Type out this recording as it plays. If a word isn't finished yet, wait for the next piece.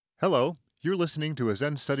Hello, you're listening to a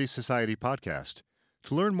Zen Studies Society podcast.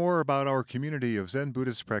 To learn more about our community of Zen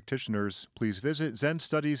Buddhist practitioners, please visit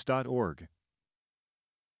zenstudies.org.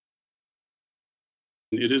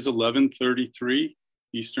 It is 11:33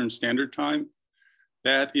 Eastern Standard Time.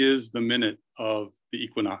 That is the minute of the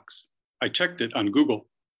equinox. I checked it on Google.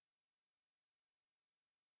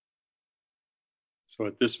 So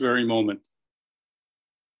at this very moment,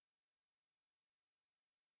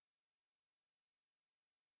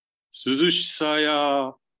 Suzushisha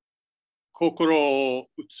ya kokoro o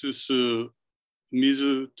utsusu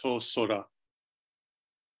mizu to sora.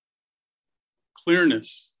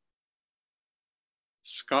 Clearness,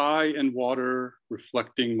 sky and water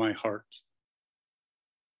reflecting my heart.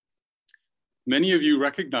 Many of you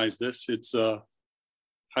recognize this. It's a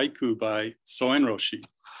haiku by Soen Roshi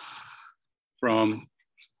from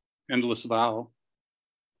Endless Vow.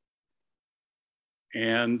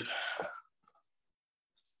 And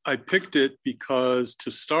I picked it because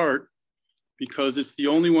it's the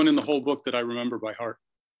only one in the whole book that I remember by heart.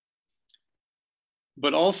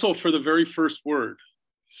 But also for the very first word,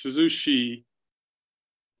 Suzushi,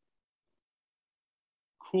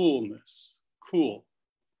 coolness, cool.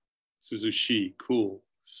 Suzushi, cool.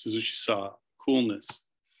 Suzushi-sa, coolness.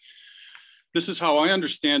 This is how I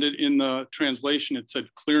understand it. In the translation, it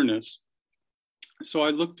said clearness. So I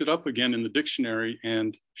looked it up again in the dictionary,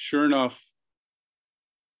 and sure enough,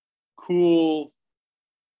 cool,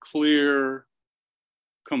 clear,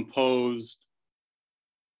 composed,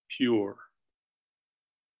 pure.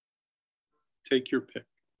 Take your pick.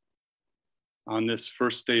 On this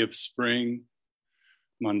first day of spring,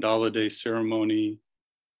 Mandala Day ceremony,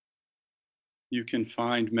 you can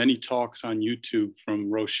find many talks on YouTube from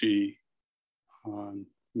Roshi on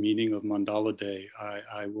meaning of Mandala Day.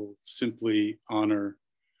 I will simply honor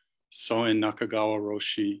Soen Nakagawa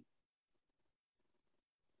Roshi,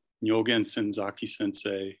 Nyogen Senzaki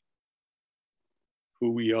Sensei,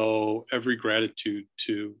 who we owe every gratitude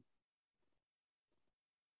to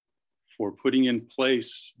for putting in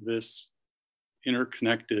place this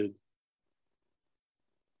interconnected,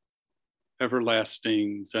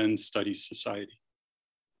 everlasting Zen Studies Society.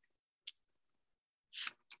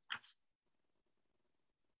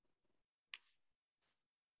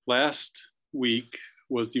 Last week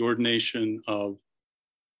was the ordination of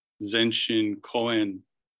Zenshin Koen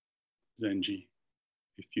Zenji,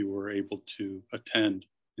 if you were able to attend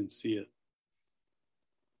and see it.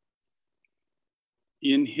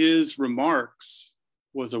 In his remarks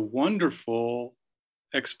was a wonderful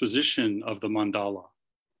exposition of the mandala.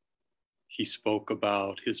 He spoke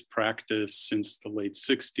about his practice since the late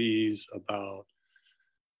 60s, about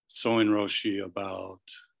Soen Roshi, about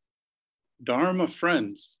Dharma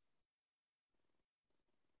friends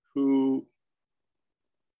who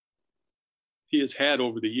he has had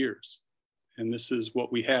over the years. And this is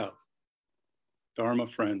what we have, Dharma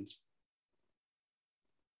friends.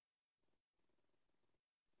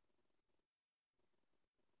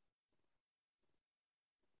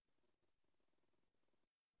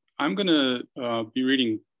 I'm going to be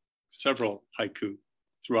reading several haiku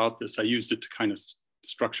throughout this. I used it to kind of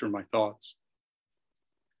structure my thoughts.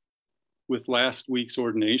 With last week's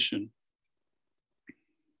ordination,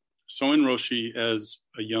 Soen Roshi, as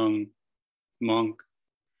a young monk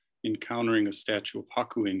encountering a statue of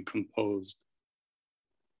Hakuin, composed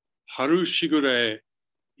Haru shigure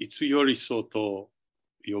itsu yoriso to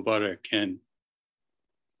yobare ken.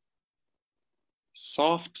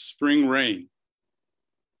 Soft spring rain.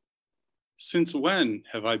 Since when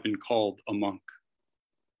have I been called a monk?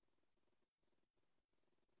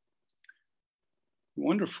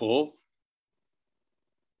 Wonderful.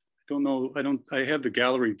 I have the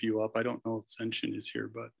gallery view up. I don't know if Zenshin is here,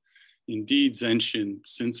 but indeed, Zenshin,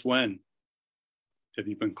 since when have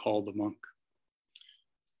you been called a monk?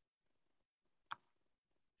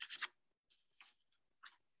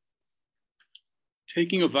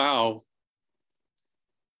 Taking a vow,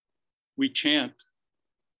 we chant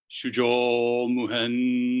Shujo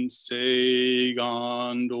Muhen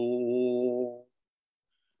Seigando.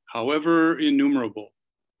 However innumerable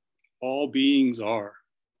all beings are,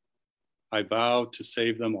 I vow to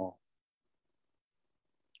save them all.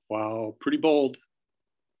 Wow, pretty bold,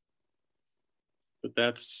 but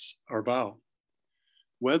that's our vow.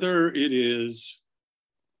 Whether it is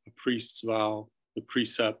a priest's vow, the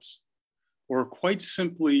precepts, or quite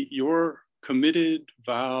simply your committed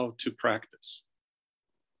vow to practice,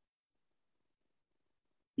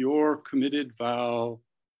 your committed vow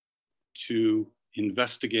to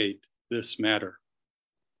investigate this matter,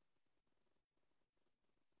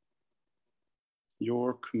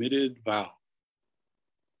 your committed vow.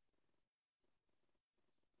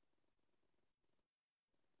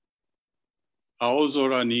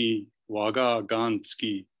 Aozora ni waga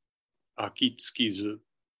ganski akitsukizu.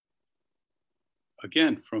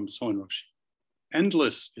 Again from Soen Roshi.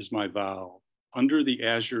 Endless is my vow under the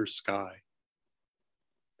azure sky.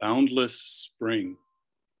 Boundless spring.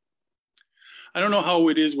 I don't know how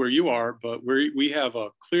it is where you are, but we have a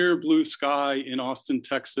clear blue sky in Austin,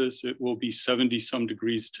 Texas. It will be 70 some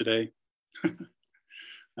degrees today.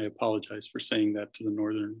 I apologize for saying that to the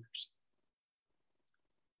Northerners.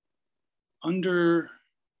 Under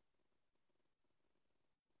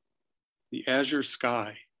the azure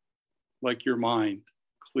sky, like your mind,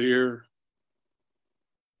 clear,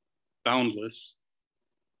 boundless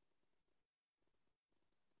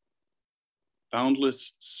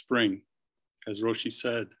spring. As Roshi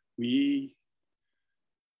said,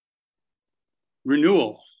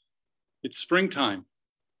 renewal. It's springtime.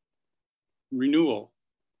 Renewal.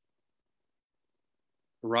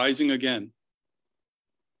 Rising again.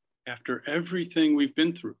 After everything we've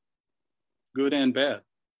been through, good and bad.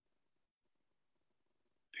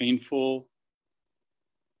 Painful,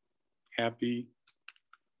 happy.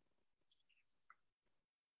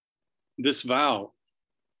 This vow,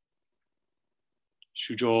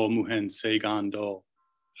 Shujo Muhen Seigando,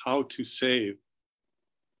 how to save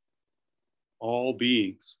all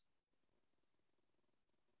beings.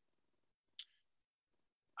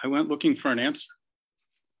 I went looking for an answer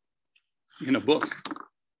in a book,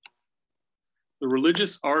 The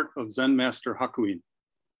Religious Art of Zen Master Hakuin.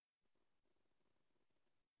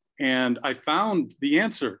 And I found the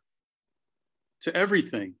answer to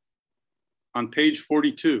everything on page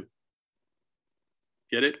 42.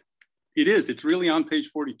 Get it? It's really on page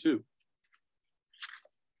 42.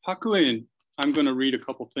 Hakuin, I'm going to read a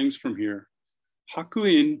couple things from here.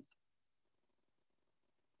 Hakuin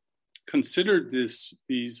considered these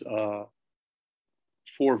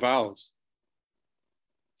 4 vows.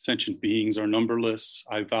 Sentient beings are numberless.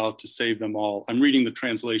 I vow to save them all. I'm reading the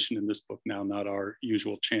translation in this book now, not our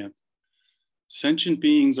usual chant. Sentient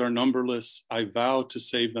beings are numberless. I vow to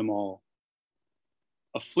save them all.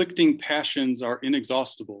 Afflicting passions are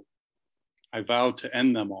inexhaustible. I vow to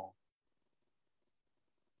end them all.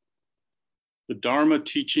 The Dharma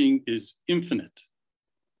teaching is infinite.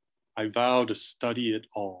 I vow to study it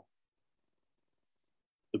all.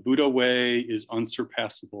 The Buddha way is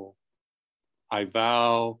unsurpassable. I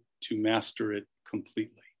vow to master it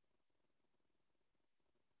completely.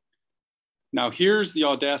 Now here's the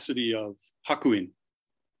audacity of Hakuin.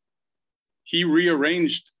 He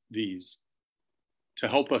rearranged these to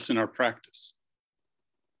help us in our practice.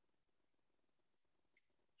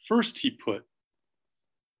 First, he put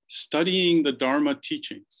studying the Dharma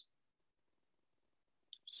teachings.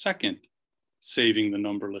 Second, saving the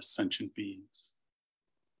numberless sentient beings.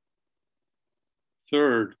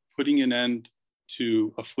 Third, putting an end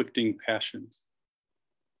to afflicting passions.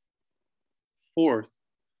 Fourth,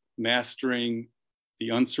 mastering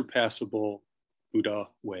the unsurpassable Buddha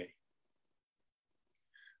way.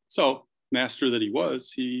 So, master that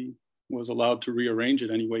he was allowed to rearrange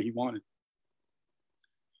it any way he wanted.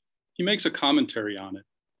 He makes a commentary on it.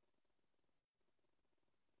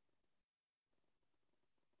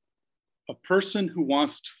 A person who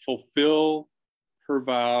wants to fulfill her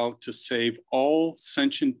vow to save all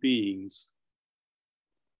sentient beings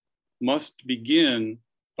must begin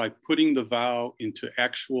by putting the vow into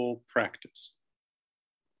actual practice.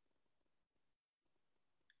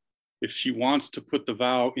 If she wants to put the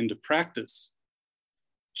vow into practice,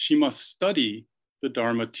 she must study the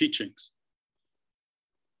Dharma teachings.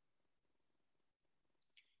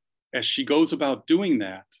 As she goes about doing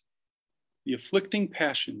that, the afflicting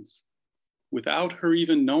passions, without her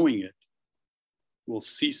even knowing it, will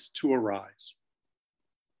cease to arise.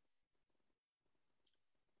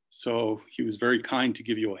 So he was very kind to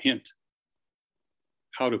give you a hint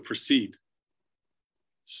how to proceed.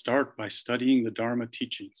 Start by studying the Dharma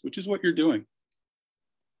teachings, which is what you're doing.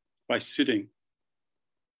 By sitting.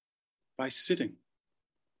 By sitting.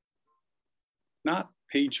 Not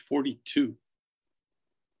page 42.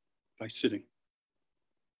 By sitting.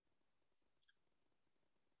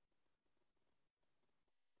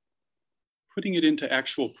 Putting it into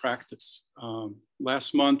actual practice.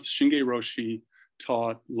 Last month, Shinge Roshi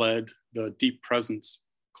led the Deep Presence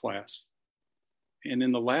class. And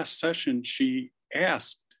in the last session, she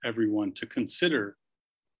asked everyone to consider,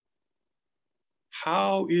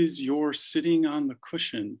 how is your sitting on the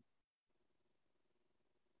cushion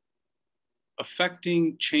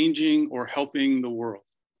affecting, changing, or helping the world?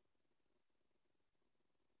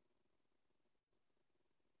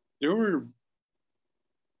 There were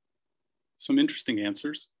some interesting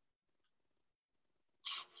answers.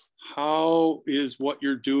 How is what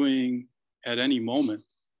you're doing at any moment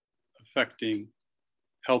affecting,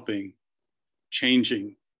 helping,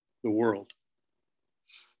 changing the world?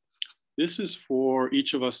 This is for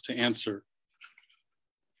each of us to answer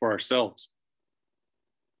for ourselves.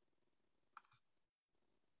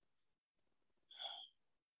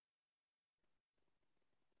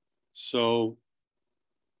 So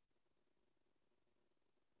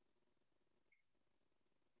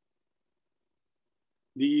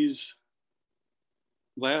these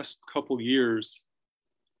last couple years,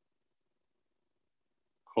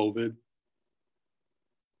 COVID,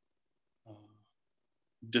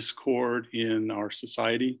 discord in our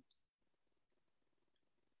society,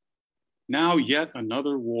 now yet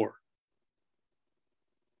another war.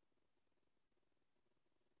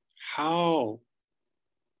 How,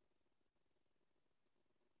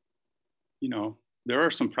 there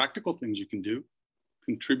are some practical things you can do.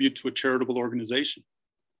 Contribute to a charitable organization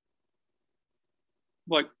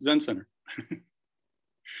like Zen Center,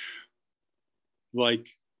 like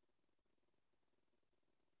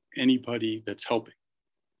anybody that's helping.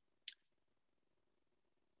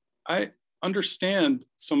 I understand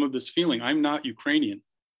some of this feeling. I'm not Ukrainian.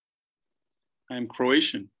 I'm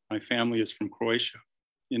Croatian. My family is from Croatia.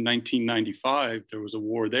 In 1995, there was a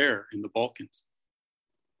war there in the Balkans.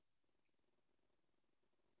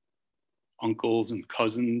 Uncles and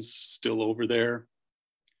cousins still over there.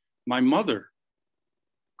 My mother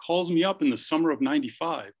calls me up in the summer of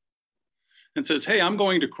 95 and says, "Hey, I'm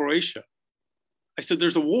going to Croatia." I said,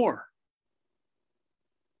 "There's a war.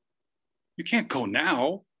 You can't go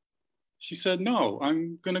now." She said, "No,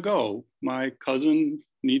 I'm going to go. My cousin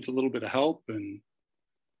needs a little bit of help and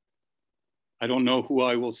I don't know who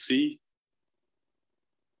I will see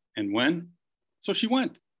and when." So she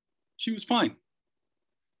went. She was fine.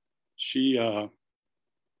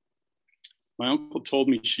 My uncle told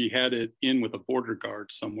me she had it in with a border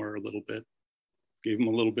guard somewhere a little bit, gave him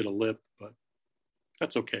a little bit of lip, but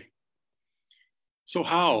that's okay. So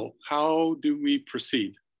how do we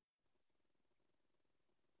proceed?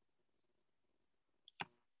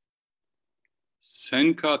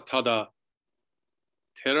 Senka tada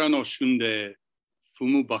tera no shunde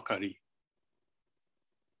fumu bakari.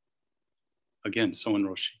 Again, Soen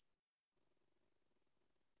Roshi.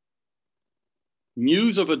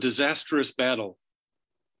 News of a disastrous battle.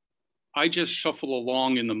 I just shuffle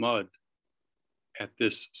along in the mud at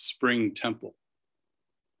this spring temple.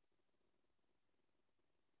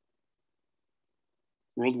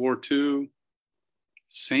 World War II,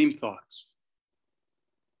 same thoughts.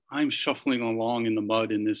 I'm shuffling along in the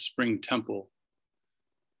mud in this spring temple.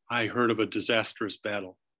 I heard of a disastrous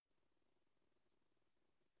battle.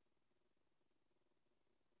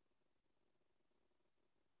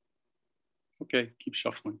 Okay, keep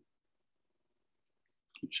shuffling.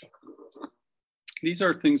 Keep shuffling. These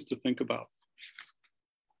are things to think about.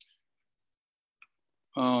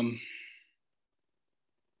 A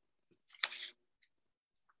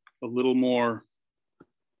little more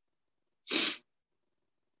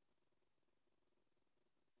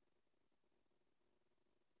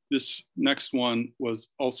this next one was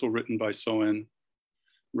also written by Soen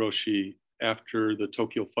Roshi after the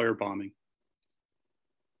Tokyo firebombing.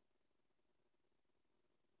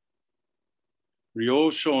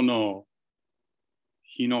 Ryosho no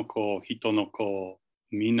hinoko hitonoko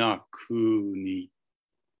minaku ni.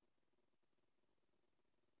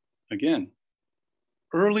 Again,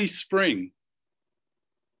 early spring,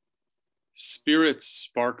 spirits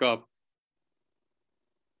spark up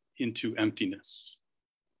into emptiness.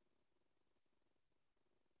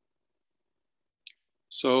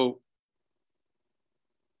 So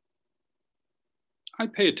I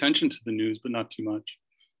pay attention to the news, but not too much,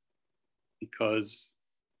 because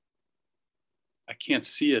I can't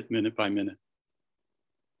see it minute by minute.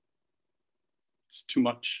 It's too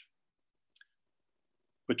much.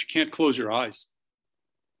 But you can't close your eyes.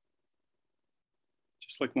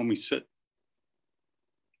 Just like when we sit.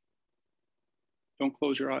 Don't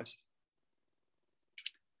close your eyes.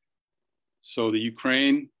 So the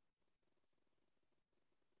Ukraine,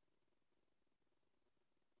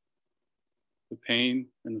 the pain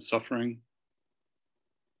and the suffering.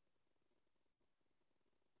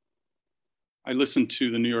 I listen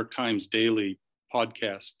to the New York Times daily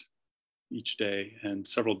podcast each day, and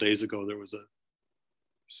several days ago there was a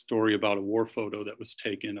story about a war photo that was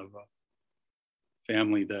taken of a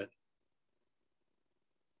family that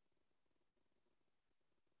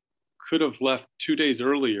could have left 2 days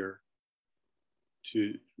earlier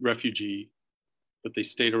to refugee, but they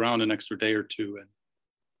stayed around an extra day or two and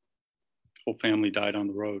the whole family died on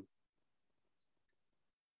the road.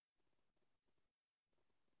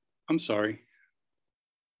 I'm sorry.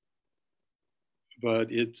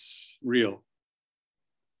 but it's real.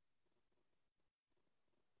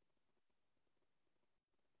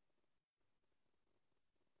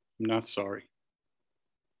 I'm not sorry.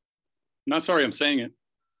 I'm not sorry I'm saying it,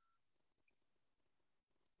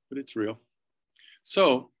 but it's real.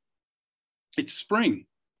 So it's spring.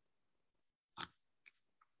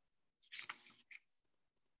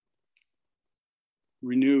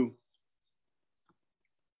 Renew,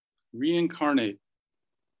 reincarnate,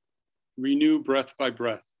 renew breath by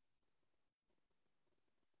breath.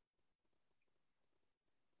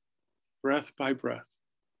 Breath by breath.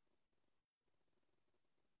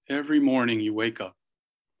 Every morning you wake up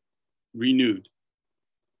renewed,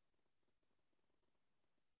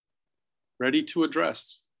 ready to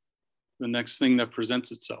address the next thing that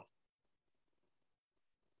presents itself.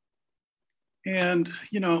 And,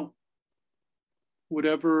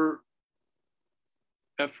 whatever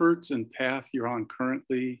efforts and path you're on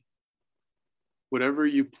currently, whatever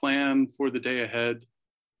you plan for the day ahead,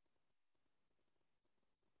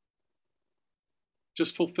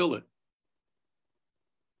 just fulfill it.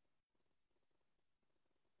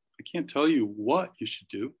 I can't tell you what you should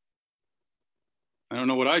do. I don't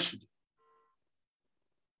know what I should do.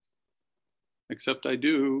 Except I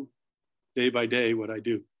do day by day what I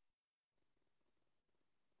do.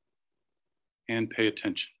 And pay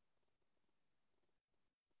attention.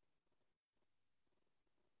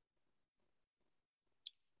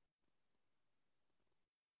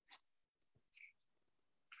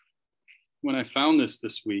 When I found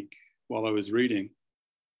this week while I was reading,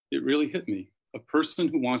 it really hit me. A person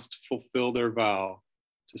who wants to fulfill their vow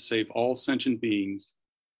to save all sentient beings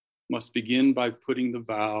must begin by putting the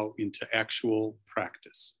vow into actual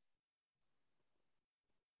practice.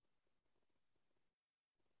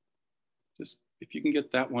 Just if you can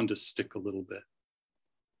get that one to stick a little bit,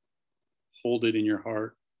 hold it in your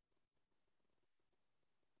heart.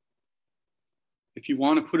 If you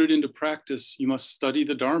want to put it into practice, you must study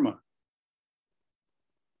the Dharma.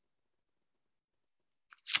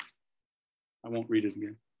 I won't read it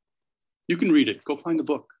again. You can read it. Go find the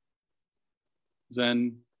book.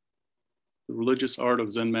 Zen, The Religious Art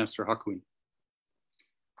of Zen Master Hakuin.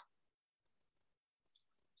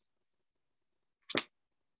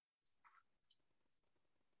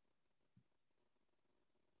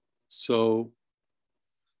 So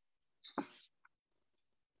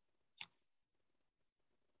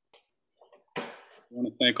I want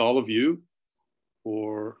to thank all of you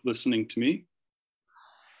for listening to me.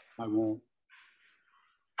 I won't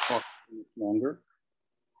talk much longer.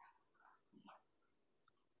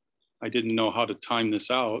 I didn't know how to time this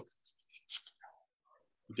out.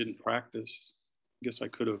 I didn't practice. I guess I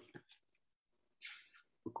could have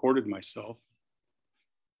recorded myself.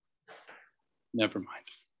 Never mind.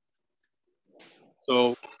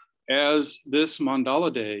 So as this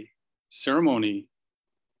Mandala Day ceremony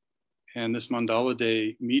and this Mandala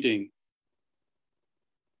Day meeting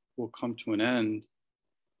will come to an end,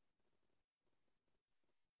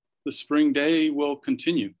 the spring day will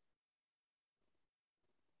continue.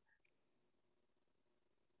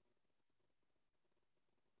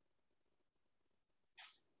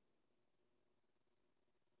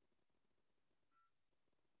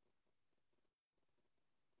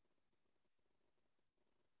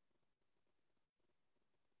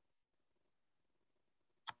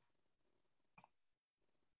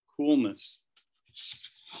 Coolness.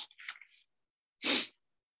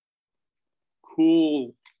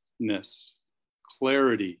 Coolness,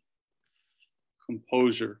 clarity,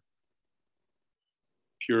 composure,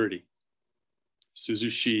 purity.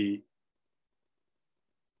 Suzushi.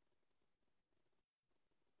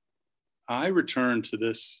 I return to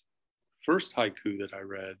this first haiku that I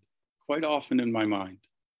read quite often in my mind,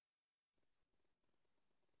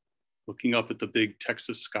 looking up at the big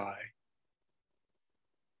Texas sky.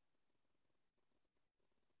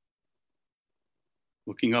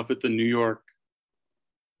 Looking up at the New York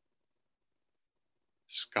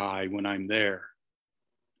sky when I'm there,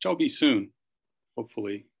 which I'll be soon,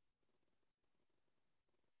 hopefully,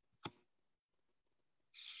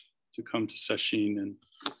 to come to Sesshin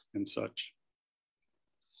and such.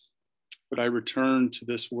 But I return to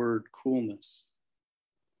this word coolness.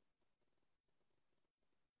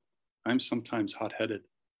 I'm sometimes hot-headed,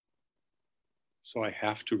 so I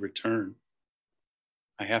have to return.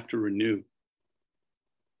 I have to renew.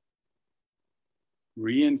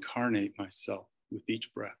 Reincarnate myself with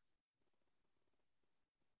each breath.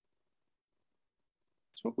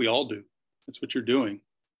 That's what we all do. That's what you're doing.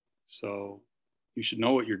 So you should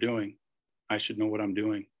know what you're doing. I should know what I'm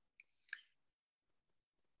doing.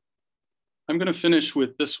 I'm going to finish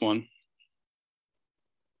with this one.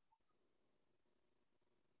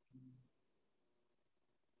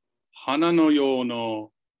 花のよう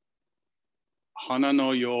の花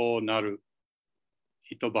のようなる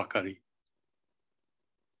人ばかり。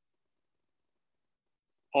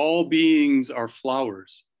All beings are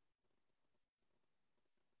flowers,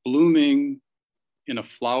 blooming in a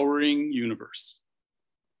flowering universe.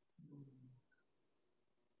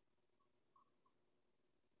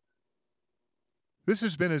 This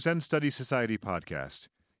has been a Zen Study Society podcast.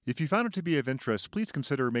 If you found it to be of interest, please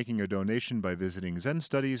consider making a donation by visiting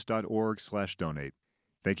zenstudies.org/donate.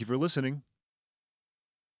 Thank you for listening.